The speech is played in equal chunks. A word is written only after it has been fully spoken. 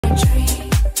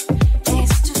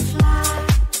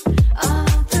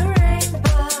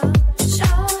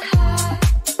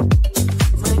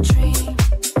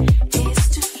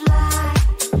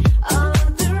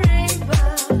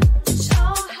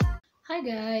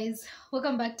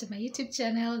Welcome back to my YouTube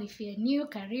channel. If you're new,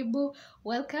 karibu,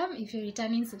 welcome. If you're a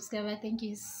returning subscriber, thank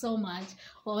you so much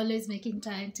for always making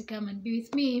time to come and be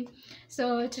with me.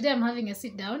 So today I'm having a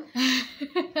sit down.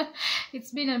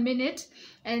 It's been a minute,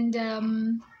 and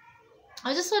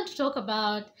I just want to talk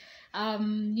about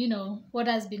what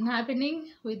has been happening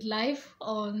with life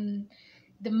on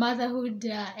the motherhood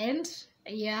end.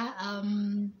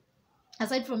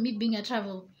 Aside from me being a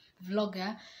travel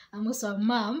vlogger, I'm also a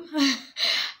mom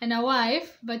and a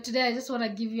wife, but today I just want to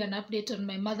give you an update on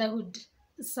my motherhood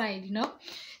side.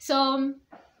 So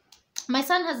my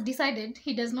son has decided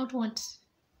he does not want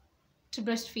to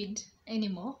breastfeed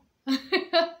anymore.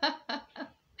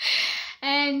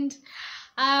 And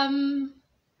I'm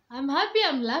happy,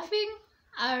 I'm laughing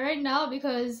right now,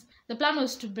 because the plan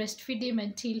was to breastfeed him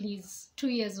until he's 2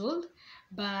 years old,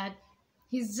 but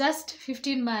he's just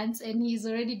 15 months and he's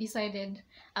already decided,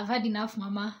 I've had enough,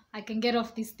 mama. I can get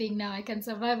off this thing now. I can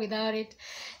survive without it.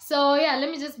 So yeah,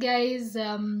 let me just, guys,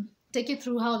 take you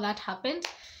through how that happened.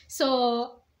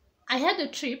 So I had a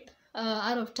trip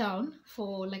out of town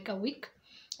for like a week.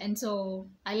 And so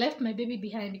I left my baby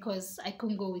behind because I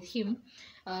couldn't go with him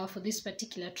for this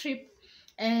particular trip.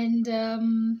 And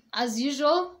as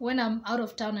usual, when I'm out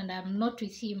of town and I'm not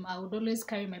with him, I would always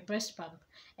carry my breast pump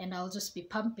and I'll just be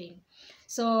pumping.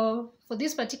 So for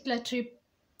this particular trip,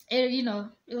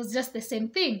 it was just the same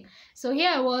thing. So here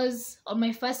I was on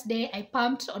my first day. I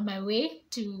pumped on my way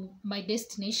to my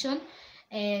destination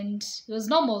and it was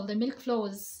normal. The milk flow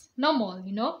was normal,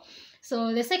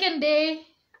 So the second day,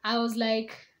 I was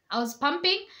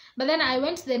pumping, but then I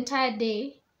went the entire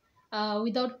day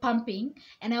without pumping,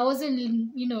 and I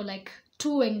wasn't,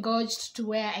 too engorged to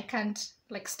where I can't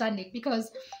stand it,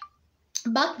 because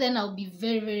back then I'll be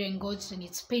very, very engorged and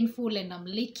it's painful and I'm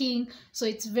leaking, so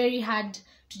it's very hard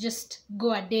to just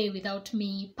go a day without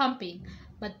me pumping.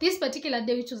 But this particular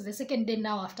day, which was the second day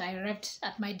now after I arrived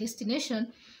at my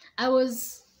destination, I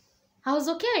was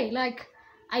okay.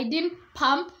 I didn't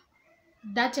pump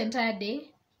that entire day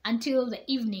until the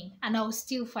evening and I was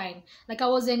still fine. I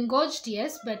was engorged,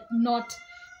 yes, but not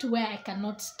to where I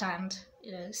cannot stand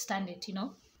it,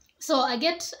 So I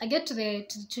get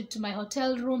to my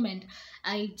hotel room and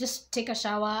I just take a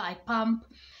shower, I pump,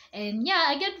 and yeah,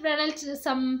 I get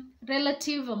some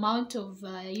relative amount of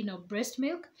breast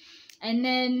milk. And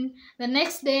then the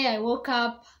next day I woke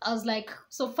up, I was like,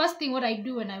 so first thing what I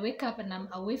do when I wake up and I'm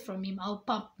away from him, I'll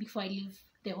pump before I leave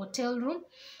the hotel room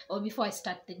or before I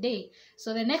start the day.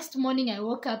 So the next morning I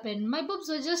woke up and my boobs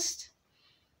were just,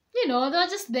 they were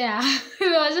just there. They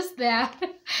were just there.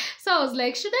 So I was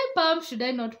like, should I pump? Should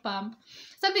I not pump?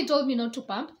 Something told me not to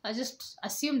pump. I just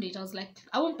assumed it. I was like,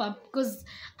 I won't pump, because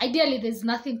ideally there's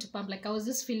nothing to pump. I was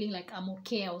just feeling like I'm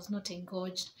okay. I was not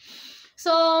engorged.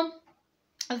 So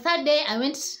the third day, I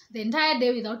went the entire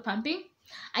day without pumping.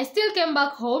 I still came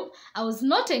back home. I was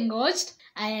not engorged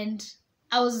and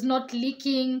I was not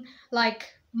leaking.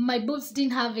 My boobs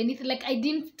didn't have anything. I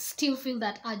didn't still feel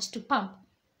that urge to pump.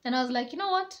 And I was like, you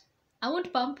know what? I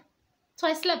won't pump. So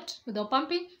I slept without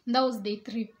pumping. And that was day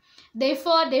 3. Day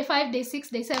 4, day 5, day 6,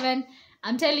 day 7.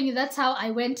 I'm telling you, that's how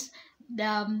I went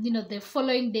the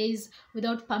following days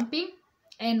without pumping.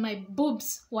 And my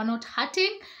boobs were not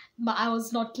hurting, but I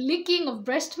was not leaking of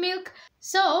breast milk.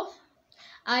 So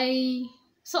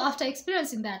after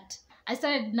experiencing that, I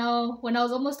started, now when I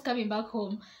was almost coming back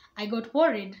home, I got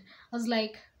worried. I was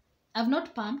like, I've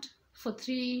not pumped for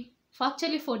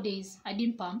actually 4 days. I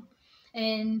didn't pump.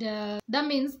 And that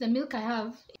means the milk I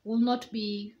have will not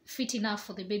be fit enough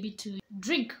for the baby to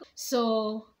drink.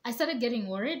 So I started getting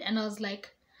worried and I was like,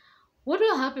 what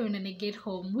will happen when I get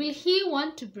home? Will he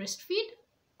want to breastfeed?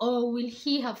 Or will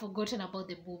he have forgotten about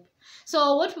the boob?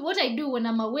 So what I do when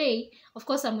I'm away, of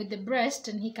course I'm with the breast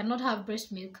and he cannot have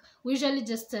breast milk. We usually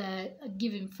just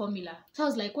give him formula. So I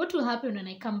was like, what will happen when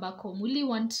I come back home? Will he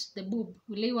want the boob?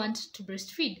 Will he want to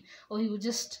breastfeed? Or he will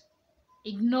just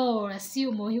ignore or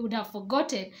assume, or he would have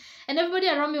forgotten? And everybody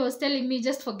around me was telling me,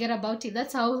 just forget about it.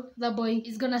 That's how the boy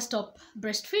is gonna stop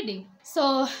breastfeeding.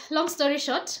 So long story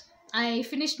short, I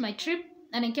finished my trip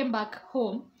and I came back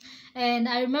home. And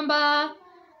I remember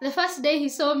the first day he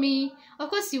saw me, of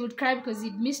course he would cry because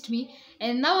he'd missed me.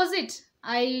 And that was it.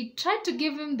 I tried to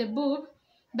give him the boob,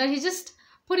 but he just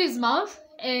put his mouth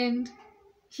and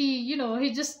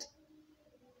he just,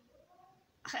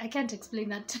 I can't explain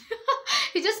that.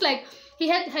 He just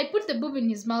I put the boob in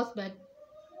his mouth, but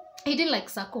he didn't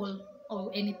suckle or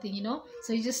anything, you know.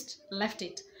 So he just left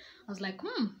it. I was like,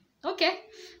 okay.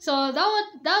 So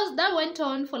that went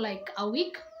on for like a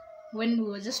week when we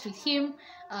were just with him.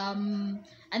 And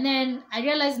then I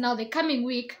realized now the coming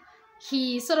week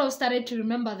he sort of started to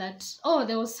remember that, oh,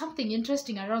 there was something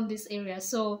interesting around this area.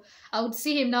 So I would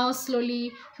see him now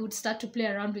slowly. He would start to play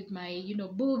around with my, you know,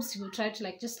 boobs. He would try to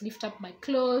like just lift up my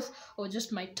clothes or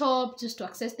just my top just to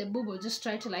access the boob, or just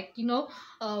try to like, you know,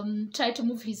 try to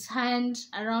move his hand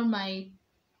around my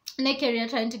neck area,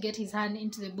 trying to get his hand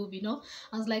into the boob, you know.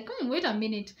 I was like, wait a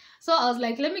minute. So I was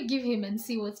like, let me give him and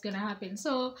see what's gonna happen.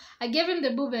 So I gave him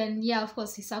the boob, and yeah, of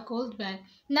course he suckled, but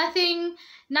nothing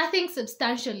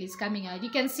substantial is coming out. You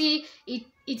can see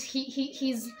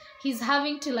he's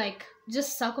having to like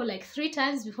just suckle like 3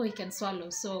 times before he can swallow.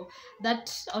 So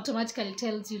that automatically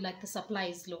tells you like the supply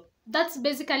is low. That's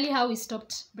basically how we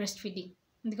stopped breastfeeding,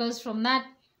 because from that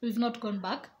we've not gone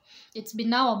back. It's been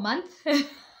now a month.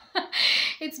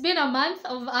 It's been a month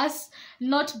of us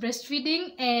not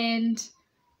breastfeeding, and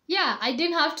yeah, I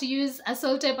didn't have to use a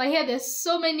salt tape. I hear there's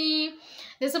so many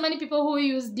people who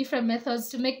use different methods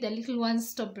to make their little ones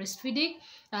stop breastfeeding.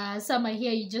 Some I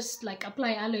hear you just like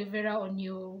apply aloe vera on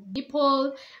your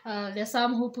nipple. There's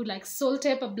some who put like salt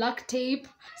tape or black tape.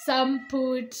 Some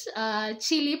put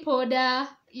chili powder.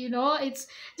 You know, it's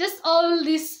just all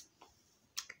this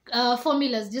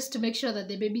formulas just to make sure that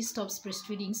the baby stops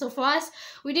breastfeeding. So for us,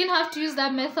 we didn't have to use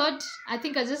that method. I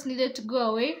think I just needed to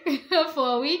go away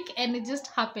for a week, and it just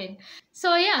happened.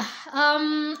 So yeah,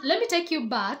 let me take you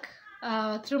back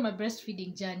through my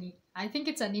breastfeeding journey. I think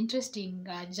it's an interesting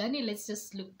journey. Let's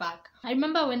just look back. I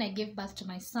remember when I gave birth to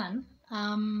my son,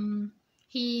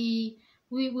 we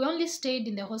only stayed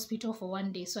in the hospital for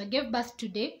 1 day. So I gave birth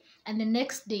today, and the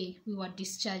next day we were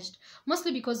discharged,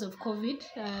 mostly because of COVID.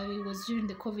 It was during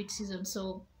the COVID season,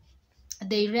 so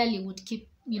they rarely would keep,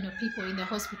 you know, people in the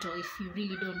hospital if you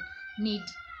really don't need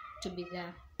to be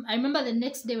there. I remember the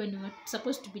next day when we were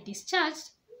supposed to be discharged,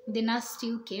 the nurse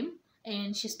still came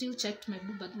and she still checked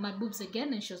my boobs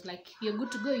again, and she was like, you're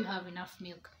good to go, you have enough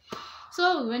milk.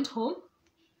 So we went home,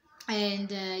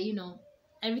 and you know,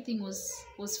 everything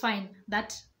was fine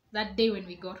that day when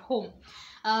we got home.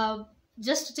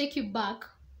 Just to take you back,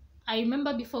 I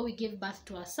remember before we gave birth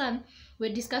to our son,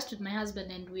 we discussed with my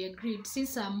husband, and we agreed,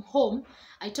 since I'm home,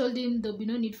 I told him there'll be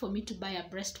no need for me to buy a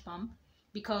breast pump,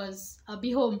 because I'll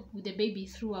be home with the baby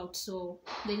throughout, so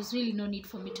there's really no need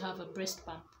for me to have a breast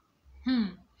pump.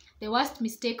 The worst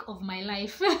mistake of my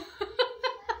life.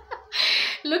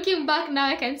 Looking back now,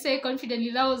 I can say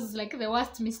confidently that was like the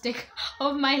worst mistake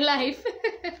of my life.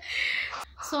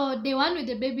 So day 1 with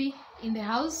the baby in the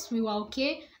house, we were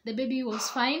okay. The baby was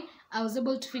fine. I was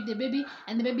able to feed the baby,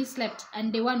 and the baby slept,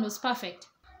 and day 1 was perfect.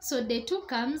 So day 2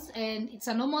 comes, and it's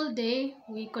a normal day.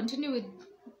 We continue with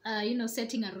you know,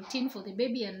 setting a routine for the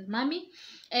baby and mommy.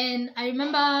 And I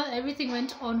remember everything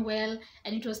went on well,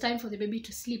 and it was time for the baby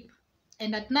to sleep.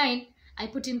 And at 9, I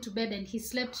put him to bed, and he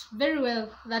slept very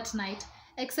well that night,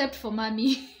 except for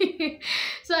mommy.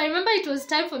 So I remember it was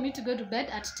time for me to go to bed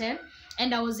at 10,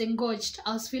 and I was engorged.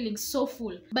 I was feeling so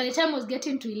full. By the time I was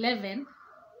getting to 11,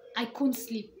 I couldn't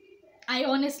sleep. I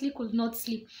honestly could not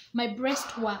sleep. My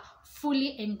breasts were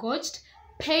fully engorged,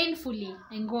 painfully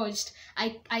engorged.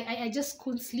 I just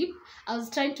couldn't sleep. I was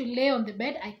trying to lay on the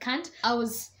bed. I can't. I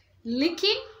was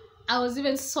leaking. I was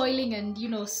even soiling and, you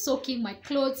know, soaking my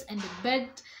clothes and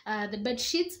the bed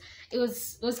sheets. It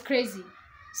was crazy.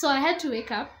 So I had to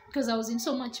wake up because I was in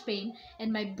so much pain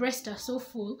and my breasts are so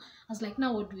full. I was like,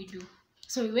 now what do we do?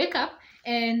 So we wake up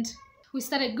and we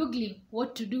started Googling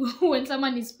what to do when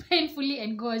someone is painfully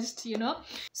engorged, you know.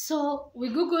 So we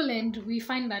Google and we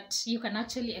find that you can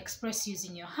actually express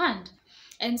using your hand.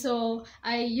 And so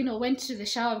I, you know, went to the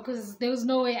shower because there was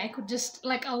no way I could just,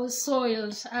 like, I was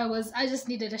soiled. I just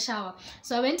needed a shower.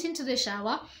 So I went into the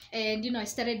shower and, you know, I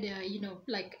started, you know,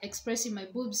 like expressing my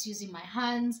boobs using my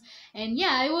hands. And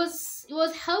yeah, it was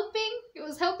helping. It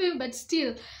was helping, but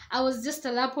still, I was just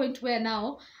at that point where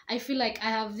now I feel like I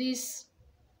have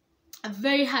a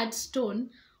very hard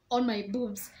stone on my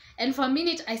boobs. And for a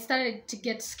minute, I started to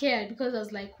get scared because I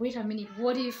was like, wait a minute,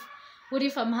 what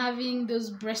if I'm having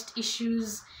those breast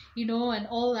issues, you know, and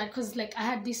all that? Because like I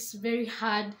had this very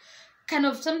hard kind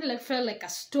of something like felt like a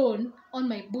stone on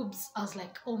my boobs. I was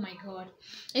like, oh my god.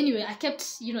 Anyway, I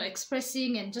kept, you know,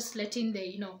 expressing and just letting the,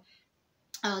 you know,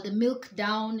 the milk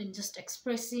down and just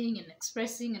expressing and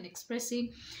expressing and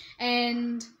expressing.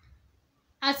 And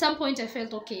at some point I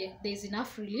felt, okay, there's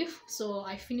enough relief. So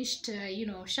I finished, you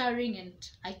know, showering and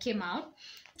I came out.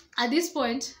 At this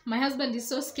point, my husband is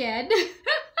so scared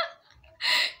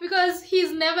because because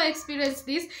he's never experienced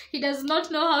this. He does not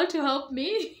know how to help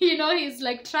me. You know, he's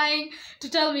like trying to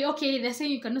tell me, okay, they're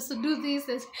saying you can also do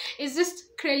this. It's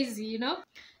just crazy, you know.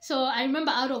 So I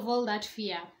remember out of all that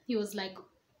fear, he was like,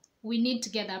 we need to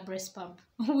get that breast pump.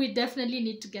 We definitely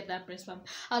need to get that breast pump.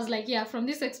 I was like, yeah, from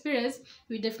this experience,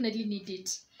 we definitely need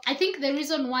it. I think the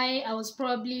reason why I was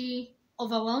probably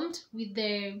overwhelmed with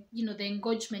the, you know, the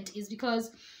engorgement is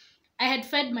because I had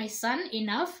fed my son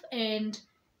enough and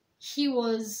he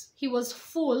was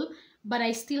full, but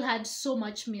I still had so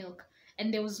much milk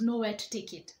and there was nowhere to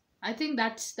take it. I think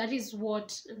that is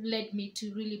what led me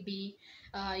to really be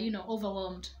you know,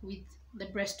 overwhelmed with the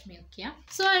breast milk. Yeah,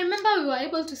 so I remember we were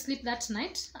able to sleep that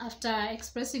night after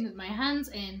expressing with my hands,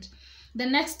 and the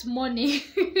next morning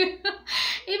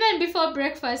even before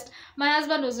breakfast, my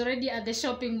husband was already at the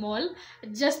shopping mall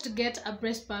just to get a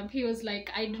breast pump. He was like,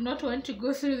 I do not want to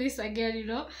go through this again, you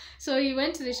know. So he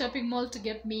went to the shopping mall to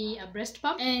get me a breast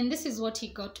pump, and this is what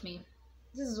he got me.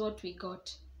 This is what we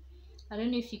got. I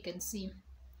don't know if you can see.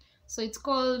 So it's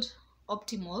called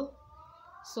Optimal.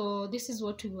 So this is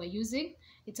what we were using.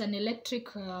 It's an electric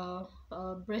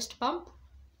breast pump.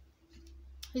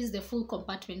 This is the full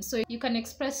compartment, so you can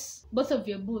express both of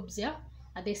your boobs, yeah,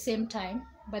 at the same time,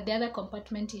 but the other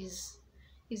compartment is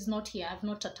not here. I've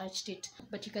not attached it,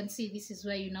 but you can see this is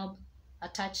where you now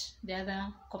attach the other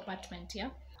compartment. Yeah,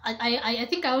 I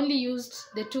think I only used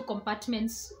the two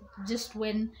compartments just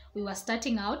when we were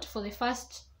starting out for the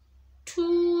first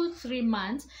 2-3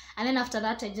 months, and then after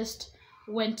that I just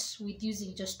went with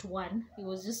using just one. It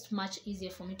was just much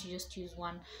easier for me to just use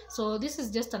one. So this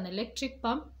is just an electric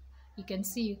pump. You can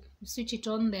see you switch it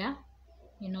on there,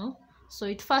 you know. So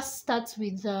it first starts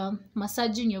with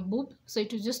massaging your boob. So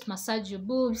it will just massage your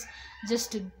boobs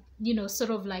just to, you know, sort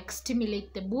of like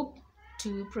stimulate the boob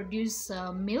to produce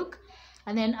milk.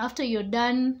 And then after you're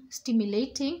done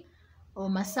stimulating or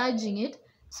massaging it,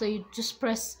 so you just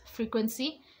press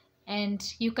frequency,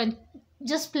 and you can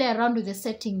just play around with the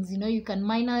settings, you know. You can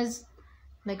minus,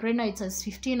 like right now it says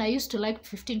 15. I used to like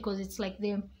 15 because it's like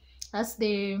that's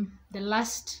the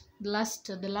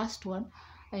last one,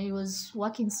 and it was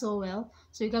working so well.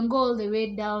 So you can go all the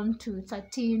way down to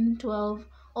 13, 12,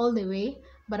 all the way,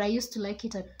 but I used to like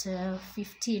it at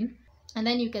 15. And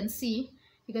then you can see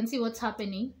what's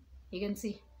happening. You can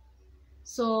see.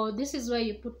 So this is where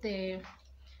you put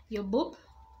your boob.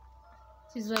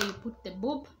 This is where you put the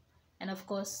boob, and of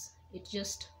course it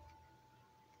just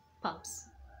pumps.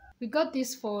 We got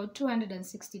this for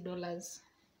 $260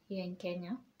 here in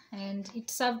Kenya, and it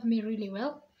served me really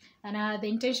well, and I had the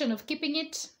intention of keeping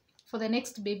it for the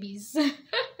next babies.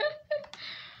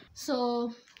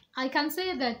 So I can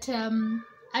say that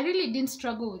I really didn't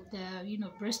struggle with the, you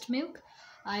know, breast milk.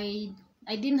 I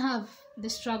didn't have the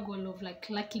struggle of like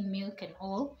lacking milk and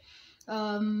all.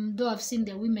 Though I've seen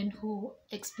the women who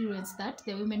experience that,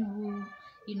 the women who,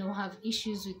 you know, have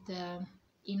issues with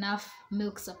enough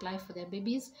milk supply for their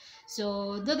babies.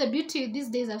 So though the beauty these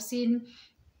days, I've seen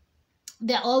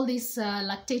there are all these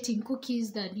lactating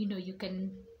cookies that, you know, you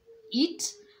can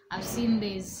eat. I've seen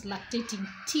there's lactating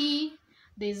tea,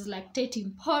 there's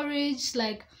lactating porridge,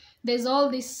 like there's all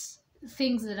these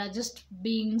things that are just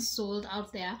being sold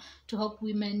out there to help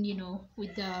women, you know,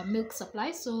 with the milk supply.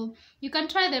 So you can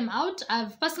try them out.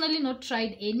 I've personally not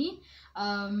tried any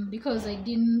because I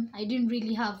didn't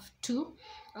really have to,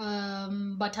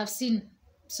 but I've seen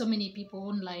so many people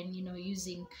online, you know,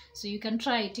 using. So you can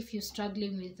try it if you're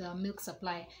struggling with milk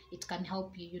supply. It can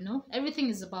help you, you know. Everything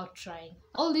is about trying.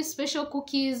 All these special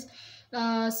cookies,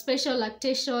 special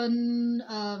lactation,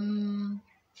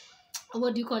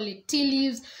 what do you call it, tea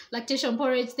leaves, lactation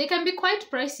porridge, they can be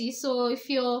quite pricey. So if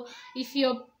you're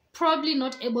probably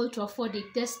not able to afford it,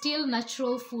 there's still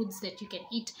natural foods that you can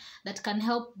eat that can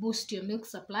help boost your milk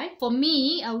supply. For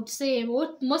me, I would say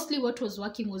mostly what was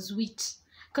working was wheat,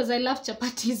 because I love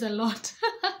chapatis a lot.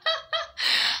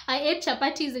 I ate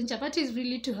chapatis, and chapatis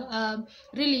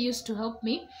really used to help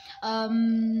me.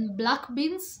 Black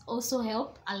beans also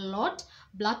help a lot.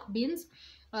 Black beans.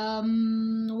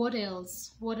 What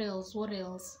else? There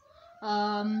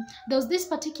was this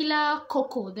particular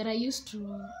cocoa that I used to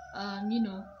you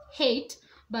know, hate,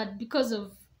 but because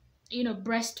of, you know,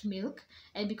 breast milk,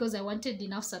 and because I wanted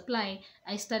enough supply,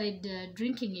 I started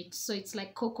drinking it. So it's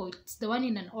like cocoa. It's the one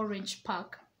in an orange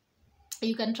pack.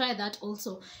 You can try that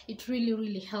also. It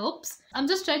really helps. I'm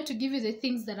just trying to give you the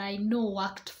things that I know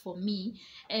worked for me,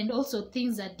 and also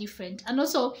things are different. And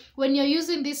also when you're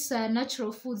using these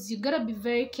natural foods, you gotta be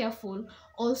very careful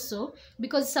also,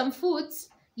 because some foods,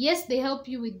 yes, they help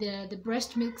you with the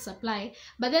breast milk supply,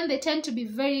 but then they tend to be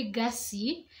very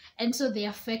gassy, and so they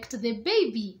affect the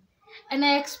baby. And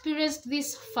I experienced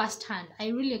this firsthand. I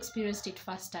really experienced it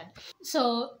firsthand.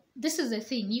 So this is the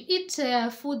thing. You eat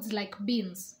foods like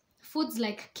beans, foods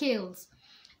like kales,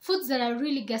 foods that are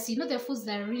really gassy. You know, the foods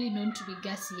that are really known to be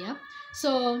gassy, yeah?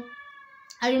 So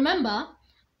I remember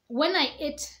when I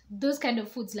ate those kind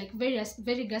of foods, like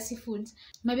very gassy foods,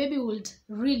 my baby would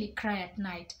really cry at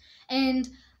night. And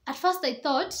at first I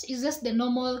thought it's just the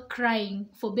normal crying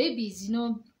for babies, you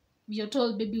know, you're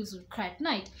told babies will cry at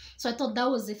night. So I thought that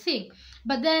was the thing.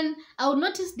 But then I would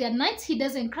notice there are nights he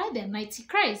doesn't cry, there are nights he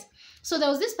cries. So there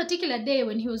was this particular day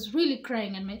when he was really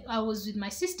crying, and I was with my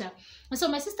sister. And so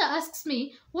my sister asks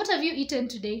me, "What have you eaten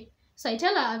today?" So I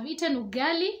tell her I've eaten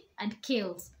ugali and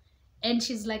kales. And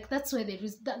she's like, that's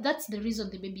the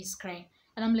reason the baby is crying.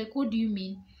 And I'm like, what do you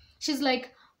mean? She's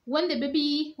like, when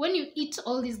you eat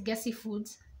all these gassy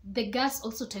foods, the gas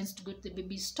also tends to go to the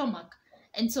baby's stomach.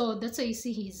 And so that's why you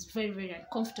see he's very, very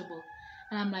uncomfortable.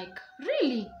 And I'm like,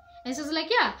 really? And she's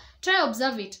like, yeah, try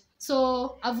observe it.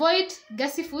 So avoid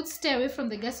gassy foods, stay away from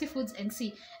the gassy foods, and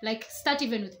see, like, start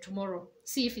even with tomorrow.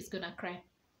 See if he's gonna cry.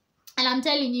 And I'm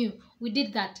telling you, we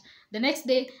did that. The next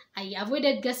day, I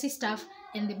avoided gassy stuff,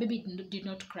 and the baby did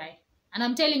not cry. And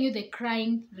I'm telling you, the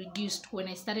crying reduced when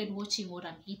I started watching what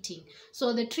I'm eating.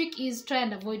 So the trick is try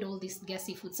and avoid all these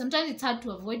gassy foods. Sometimes it's hard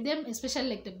to avoid them, especially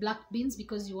like the black beans,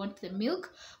 because you want the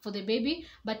milk for the baby.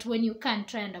 But when you can,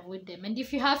 try and avoid them. And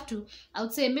if you have to, I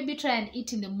would say maybe try and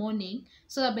eat in the morning,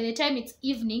 so that by the time it's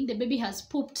evening, the baby has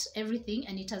pooped everything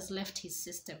and it has left his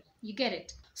system. You get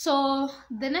it? So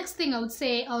the next thing I would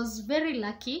say, I was very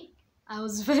lucky. I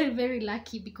was very, very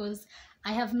lucky because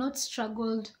I have not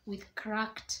struggled with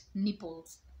cracked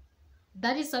nipples.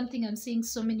 That is something I'm seeing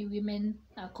so many women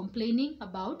complaining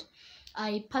about.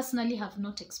 I personally have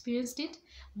not experienced it,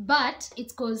 but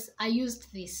it's because I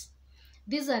used this.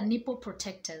 These are nipple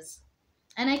protectors.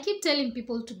 And I keep telling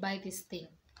people to buy this thing.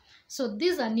 So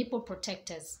these are nipple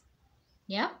protectors.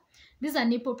 Yeah? These are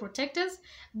nipple protectors,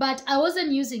 but I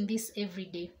wasn't using this every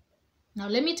day. Now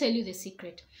let me tell you the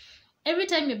secret. Every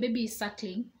time your baby is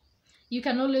suckling, you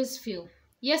can always feel.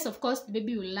 Yes, of course, the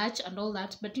baby will latch and all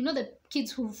that, but you know the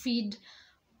kids who feed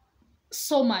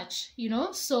so much, you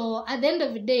know? So at the end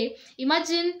of the day,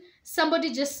 imagine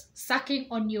somebody just sucking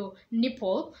on your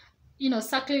nipple, you know,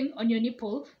 suckling on your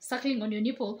nipple,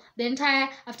 the entire,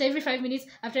 after every 5 minutes,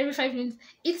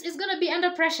 it's going to be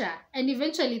under pressure, and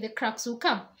eventually the cracks will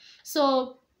come.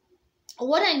 So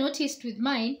what I noticed with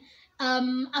mine,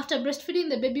 after breastfeeding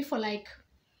the baby for like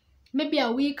maybe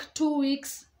a week, 2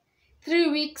 weeks,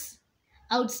 3 weeks,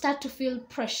 I would start to feel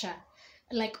pressure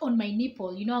like on my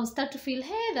nipple. You know, I would start to feel,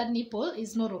 hey, that nipple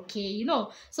is not okay, you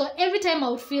know. So every time I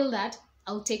would feel that,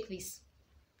 I would take this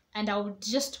and I would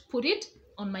just put it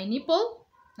on my nipple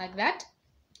like that.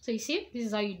 So you see, this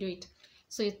is how you do it.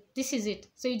 So this is it.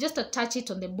 So you just attach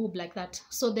it on the boob like that.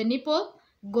 So the nipple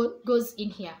goes in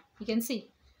here. You can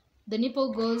see the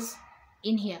nipple goes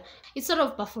in here. It's sort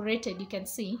of perforated. You can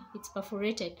see it's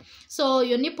perforated. So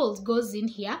your nipples goes in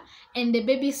here and the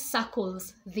baby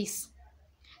suckles this.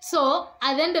 So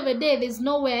at the end of the day, there's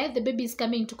nowhere the baby is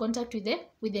coming into contact with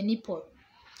the nipple.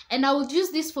 And I would use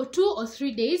this for 2 or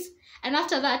 3 days. And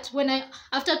after that,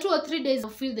 after 2 or 3 days, I'll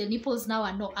feel the nipples now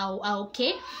are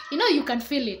okay. You know, you can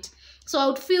feel it. So I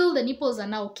would feel the nipples are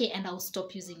now okay, and I'll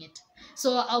stop using it.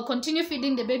 So I'll continue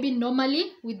feeding the baby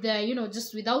normally with the, you know,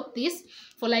 just without this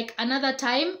for like another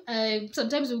time.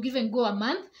 Sometimes we'll even go a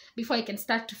month before I can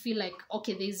start to feel like,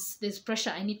 okay, there's pressure.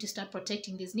 I need to start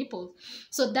protecting these nipples.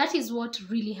 So that is what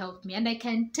really helped me. And I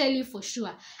can tell you for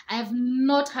sure, I have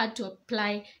not had to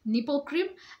apply nipple cream.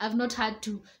 I've not had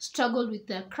to struggle with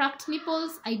the cracked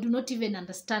nipples. I do not even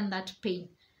understand that pain.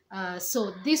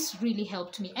 So this really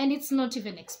helped me, and it's not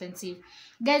even expensive.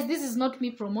 Guys, this is not me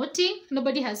promoting.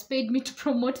 Nobody has paid me to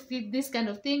promote this kind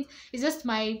of thing. It's just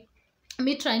me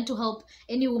trying to help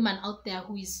any woman out there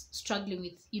who is struggling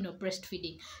with, you know,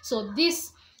 breastfeeding. So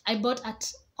this I bought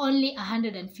at only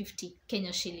 150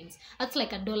 Kenya shillings. That's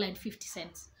like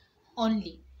 $1.50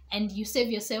 only, and you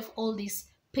save yourself all this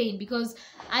pain. Because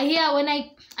I hear when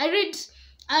I read,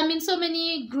 I'm in so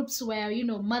many groups where, you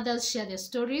know, mothers share their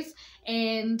stories,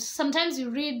 and sometimes you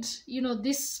read, you know,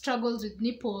 these struggles with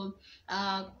nipple,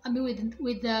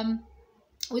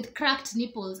 with cracked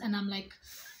nipples, and I'm like,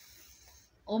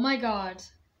 oh my god,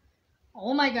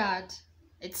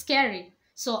 it's scary.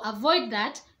 So avoid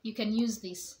that. You can use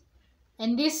this,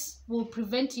 and this will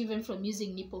prevent you even from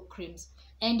using nipple creams.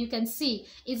 And you can see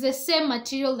it's the same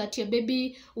material that your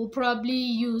baby will probably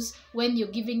use when you're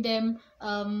giving them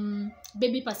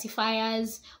baby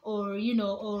pacifiers, or, you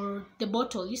know, or the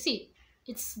bottle. You see,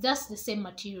 it's just the same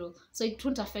material, so it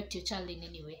won't affect your child in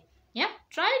any way. Yeah,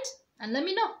 try it and let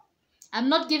me know. I'm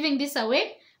not giving this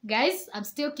away, guys. I'm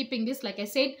still keeping this, like I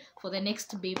said, for the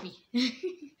next baby.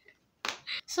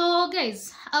 So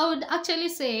guys, I would actually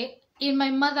say in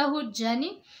my motherhood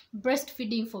journey,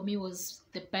 breastfeeding for me was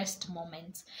the best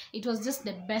moment. It was just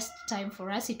the best time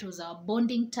for us. It was our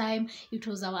bonding time. It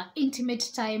was our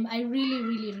intimate time. I really,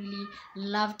 really, really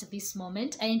loved this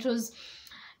moment. And it was,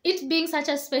 it being such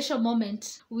a special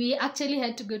moment, we actually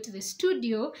had to go to the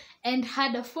studio and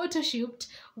had a photo shoot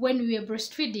when we were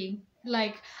breastfeeding.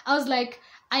 Like, I was like,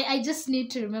 I just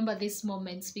need to remember these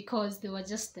moments because they were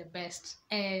just the best.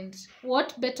 And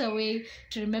what better way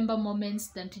to remember moments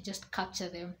than to just capture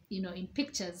them, you know, in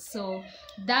pictures. So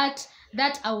that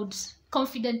I would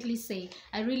confidently say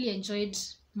I really enjoyed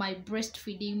my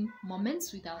breastfeeding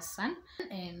moments with our son,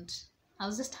 and I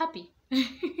was just happy.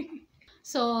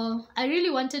 So I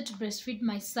really wanted to breastfeed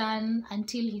my son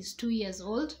until he's 2 years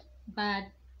old, but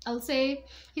I'll say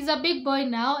he's a big boy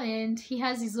now and he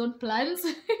has his own plans.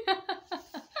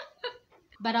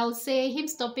 But I'll say him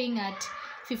stopping at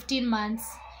 15 months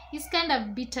is kind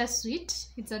of bittersweet.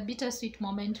 It's a bittersweet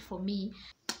moment for me,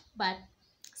 but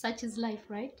such is life,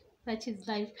 right? Such is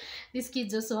life. These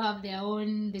kids also have their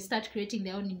own, they start creating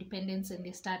their own independence and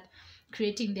they start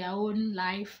creating their own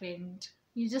life, and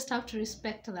you just have to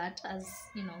respect that as,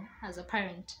 you know, as a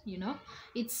parent, you know.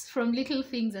 It's from little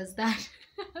things as that.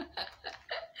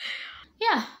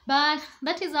 Yeah, but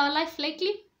that is our life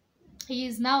lately. He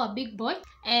is now a big boy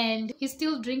and he's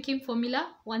still drinking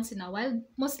formula once in a while,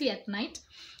 mostly at night.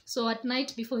 So at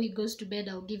night before he goes to bed,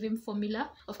 I'll give him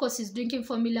formula. Of course, he's drinking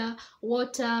formula,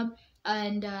 water,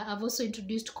 and I've also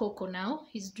introduced cocoa now.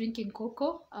 He's drinking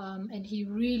cocoa and he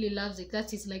really loves it.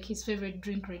 That is like his favorite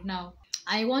drink right now.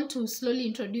 I want to slowly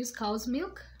introduce cow's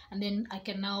milk, and then I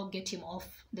can now get him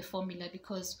off the formula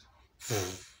because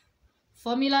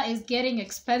formula is getting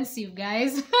expensive,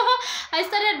 guys. I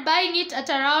started buying it at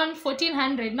around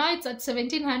 1400. Now it's at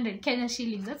 1700 Kenya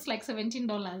shillings. That's like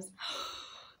 $17.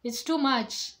 It's too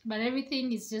much, but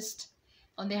everything is just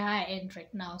on the higher end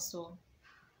right now, so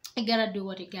I gotta do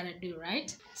what I gotta do,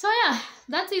 right? So yeah,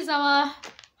 that is our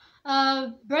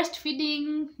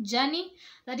breastfeeding journey.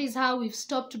 That is how we've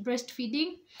stopped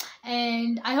breastfeeding,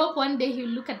 and I hope one day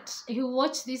he'll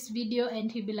watch this video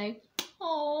and he'll be like,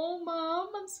 oh mom,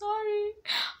 I'm sorry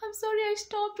I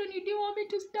stopped when you didn't want me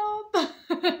to stop.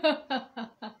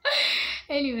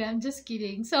 Anyway, I'm just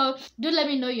kidding. So do let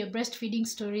me know your breastfeeding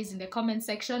stories in the comment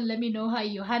section. Let me know how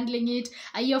you're handling it.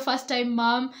 Are you a first time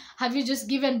mom? Have you just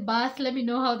given birth? Let me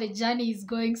know how the journey is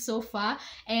going so far.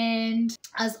 And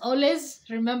as always,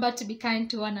 remember to be kind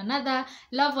to one another,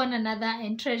 love one another,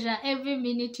 and treasure every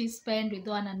minute you spend with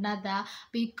one another,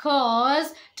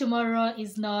 because tomorrow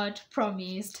is not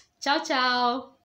promised. Ciao, ciao.